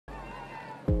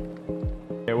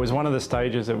It was one of the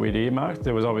stages that we'd earmarked.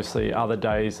 There was obviously other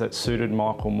days that suited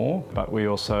Michael more, but we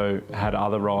also had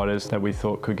other riders that we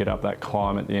thought could get up that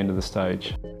climb at the end of the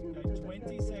stage.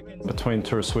 Between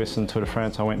Tour de Suisse and Tour de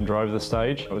France, I went and drove the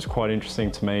stage. It was quite interesting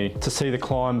to me to see the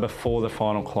climb before the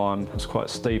final climb. It was quite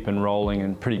steep and rolling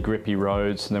and pretty grippy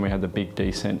roads, and then we had the big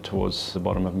descent towards the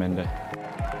bottom of Mende.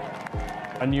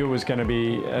 I knew it was going to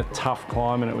be a tough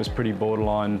climb, and it was pretty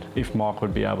borderline if Mike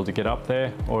would be able to get up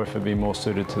there or if it'd be more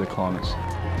suited to the climbers.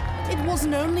 It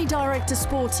wasn't only director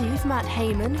sportif Matt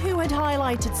Heyman who had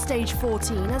highlighted stage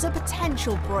 14 as a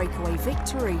potential breakaway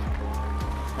victory.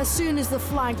 As soon as the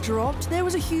flag dropped, there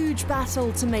was a huge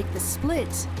battle to make the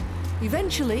split.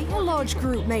 Eventually, a large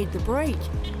group made the break,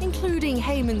 including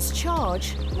Heyman's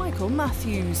charge, Michael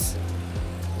Matthews.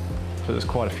 There's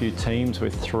quite a few teams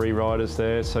with 3 riders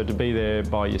there, so to be there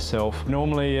by yourself,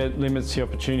 normally it limits the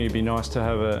opportunity. It'd be nice to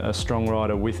have a strong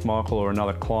rider with Michael or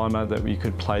another climber that you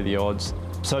could play the odds.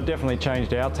 So it definitely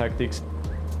changed our tactics.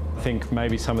 I think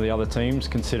maybe some of the other teams,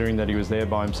 considering that he was there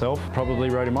by himself, probably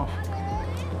wrote him off.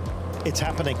 It's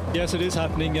happening. Yes, it is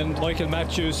happening, and Michael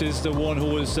Matthews is the one who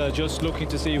was just looking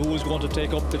to see who was going to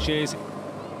take up the chase.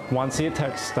 Once the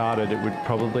attack started, it would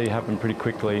probably happen pretty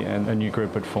quickly and a new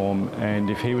group would form, and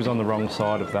if he was on the wrong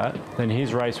side of that, then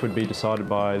his race would be decided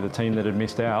by the team that had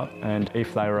missed out and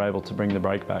if they were able to bring the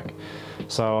break back.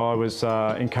 So I was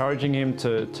encouraging him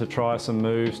to try some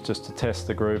moves just to test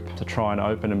the group, to try and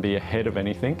open and be ahead of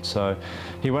anything. So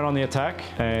he went on the attack,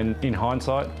 and in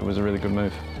hindsight, it was a really good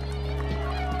move.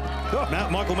 Now,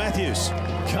 Michael Matthews.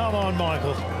 Come on,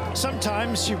 Michael.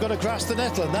 Sometimes you've got to grasp the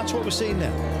nettle, and that's what we're seeing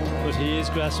now. But he is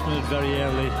grasping it very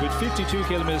early. With 52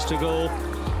 kilometres to go.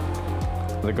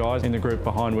 The guys in the group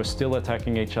behind were still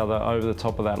attacking each other over the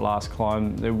top of that last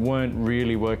climb. They weren't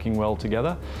really working well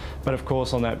together. But of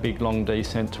course, on that big long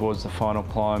descent towards the final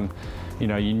climb, you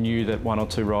know, you knew that 1 or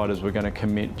 2 riders were going to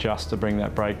commit just to bring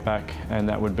that break back, and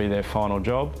that would be their final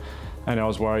job. And I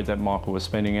was worried that Michael was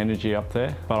spending energy up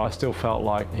there, but I still felt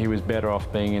like he was better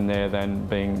off being in there than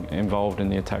being involved in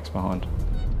the attacks behind.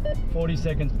 40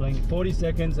 seconds, Blink. 40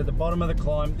 seconds at the bottom of the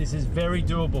climb. This is very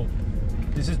doable.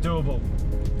 This is doable.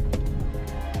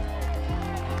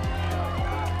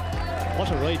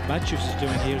 What a ride Matthews is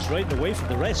doing here. He's riding away from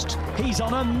the rest. He's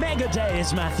on a mega day,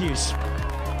 is Matthews.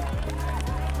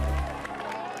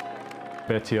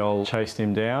 Bettiol chased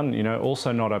him down, you know,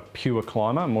 also not a pure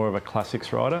climber, more of a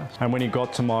classics rider. And when he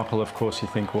got to Michael, of course, you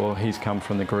think, well, he's come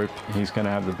from the group, he's going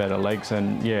to have the better legs.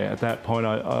 And yeah, at that point,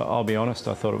 I'll be honest,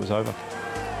 I thought it was over.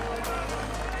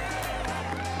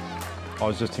 I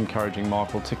was just encouraging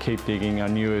Michael to keep digging. I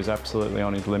knew he was absolutely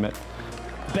on his limit.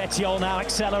 Bettiol now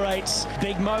accelerates.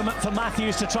 Big moment for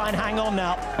Matthews to try and hang on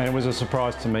now. And it was a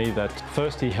surprise to me that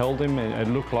first he held him, and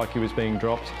it looked like he was being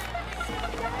dropped.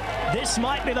 This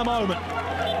might be the moment.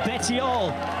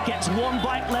 Bettiol gets 1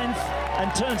 bike length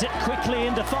and turns it quickly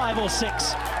into 5 or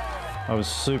 6. I was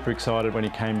super excited when he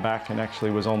came back and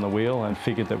actually was on the wheel and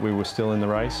figured that we were still in the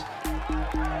race.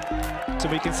 So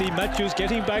we can see Matthews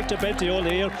getting back to Bettiol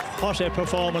here. What a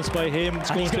performance by him. It's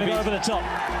going to go over the top.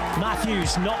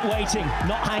 Matthews not waiting,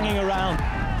 not hanging around.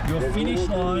 Your finish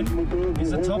line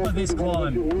is the top of this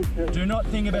climb. Do not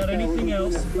think about anything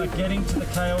else but getting to the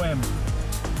KOM.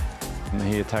 And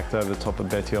he attacked over the top of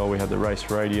Bettiol. We had the race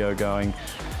radio going.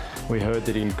 We heard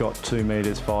that he'd got 2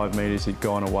 metres, 5 metres, he'd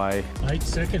gone away. 8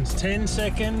 seconds, 10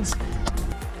 seconds.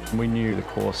 We knew the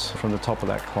course from the top of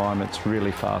that climb. It's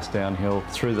really fast downhill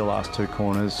through the last 2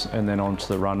 corners and then onto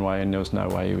the runway, and there was no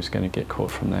way he was going to get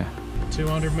caught from there.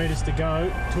 200 metres to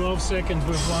go, 12 seconds,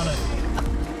 we've won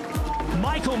it.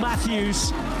 Michael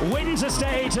Matthews wins a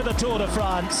stage of the Tour de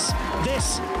France.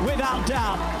 This, without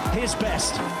doubt, his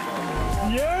best.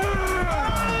 Yeah!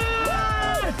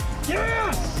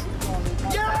 Yes!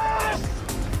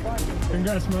 Yes!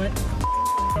 Congrats, mate.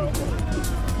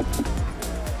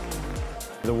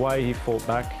 The way he fought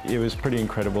back, it was pretty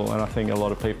incredible, and I think a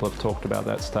lot of people have talked about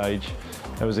that stage.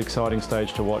 It was an exciting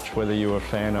stage to watch, whether you were a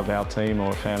fan of our team or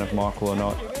a fan of Michael or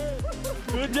not.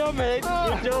 Good job, mate.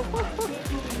 Good job.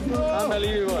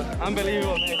 Unbelievable.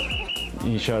 Unbelievable, mate.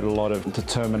 He showed a lot of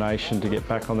determination to get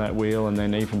back on that wheel and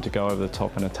then even to go over the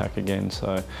top and attack again.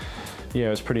 So, yeah, it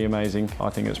was pretty amazing.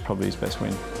 I think it was probably his best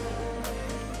win.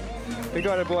 We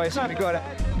got it, boys. We got it.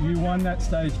 You won that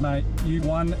stage, mate. You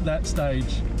won that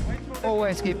stage.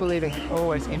 Always keep believing.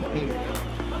 Always keep believing.